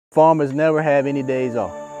Farmers never have any days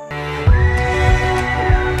off.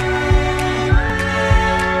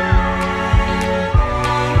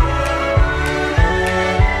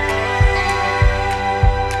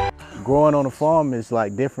 Growing on a farm is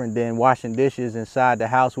like different than washing dishes inside the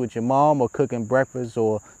house with your mom or cooking breakfast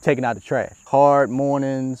or taking out the trash. Hard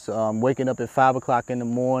mornings, waking up at 5 o'clock in the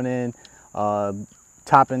morning,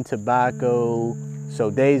 topping tobacco.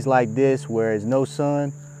 So days like this where it's no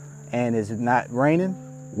sun and it's not raining,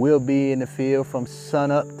 we'll be in the field from sun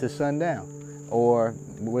up to sundown. Or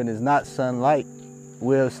when it's not sunlight,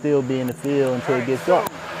 we'll still be in the field until it gets dark.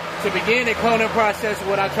 To begin the cloning process,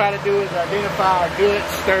 what I try to do is identify a good,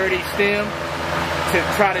 sturdy stem to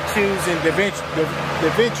try to choose and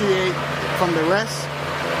differentiate from the rest.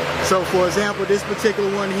 So for example, this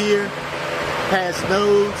particular one here has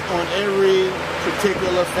nodes on every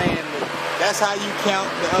particular family. That's how you count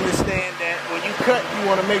to understand that when you cut, you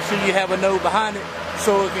want to make sure you have a node behind it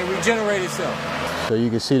so it can regenerate itself. So you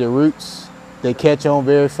can see the roots, they catch on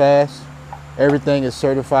very fast. Everything is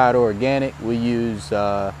certified organic. We use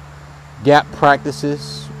GAP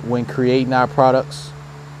practices when creating our products.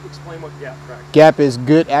 Explain what GAP practice is. GAP is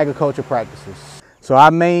good agriculture practices. So our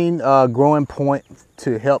main growing point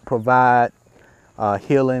to help provide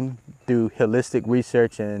healing through holistic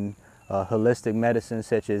research and holistic medicine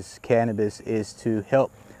such as cannabis is to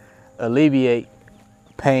help alleviate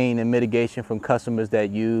pain and mitigation from customers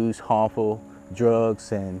that use harmful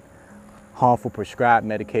drugs and harmful prescribed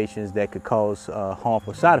medications that could cause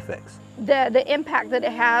harmful side effects. The impact that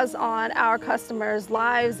it has on our customers'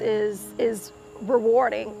 lives is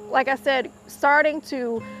rewarding. Like I said, starting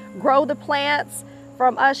to grow the plants,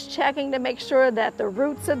 from us checking to make sure that the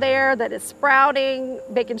roots are there, that it's sprouting,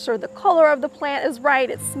 making sure the color of the plant is right,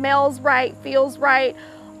 it smells right, feels right.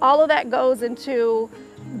 All of that goes into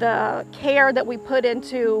the care that we put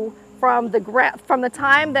into from the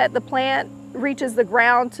time that the plant reaches the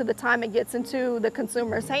ground to the time it gets into the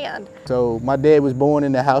consumer's hand. So my dad was born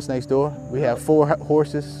in the house next door. We have 4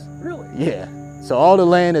 horses. Really? Yeah. So all the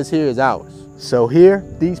land that's here is ours. So here,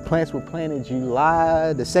 these plants were planted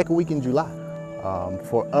July, the second week in July.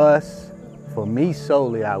 For us, for me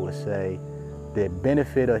solely, I would say, the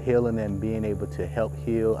benefit of healing and being able to help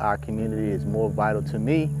heal our community is more vital to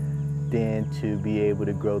me than to be able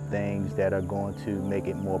to grow things that are going to make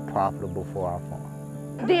it more profitable for our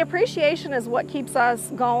farm. The appreciation is what keeps us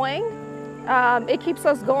going. It keeps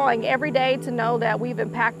us going every day to know that we've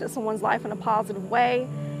impacted someone's life in a positive way.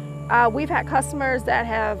 We've had customers that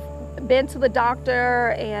have been to the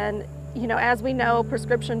doctor, and as we know,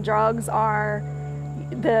 prescription drugs are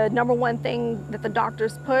the #1 thing that the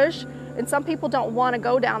doctors push, and some people don't want to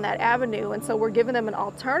go down that avenue, and so we're giving them an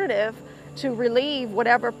alternative to relieve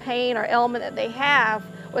whatever pain or ailment that they have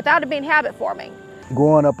without it being habit forming.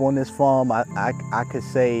 Growing up on this farm, I could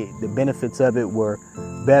say the benefits of it were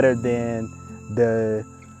better than the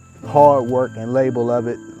hard work and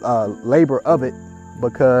labor of it,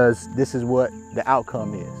 because this is what the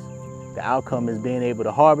outcome is. The outcome is being able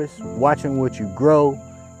to harvest, watching what you grow,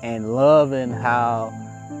 and loving how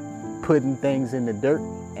putting things in the dirt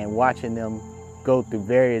and watching them go through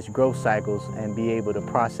various growth cycles and be able to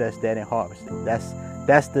process that and harvest it.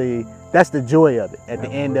 That's the joy of it at the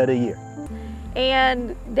end of the year.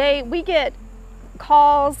 And we get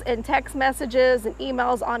calls and text messages and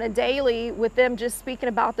emails on a daily with them just speaking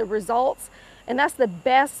about the results. And that's the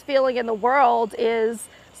best feeling in the world, is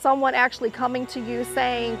someone actually coming to you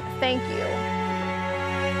saying thank you.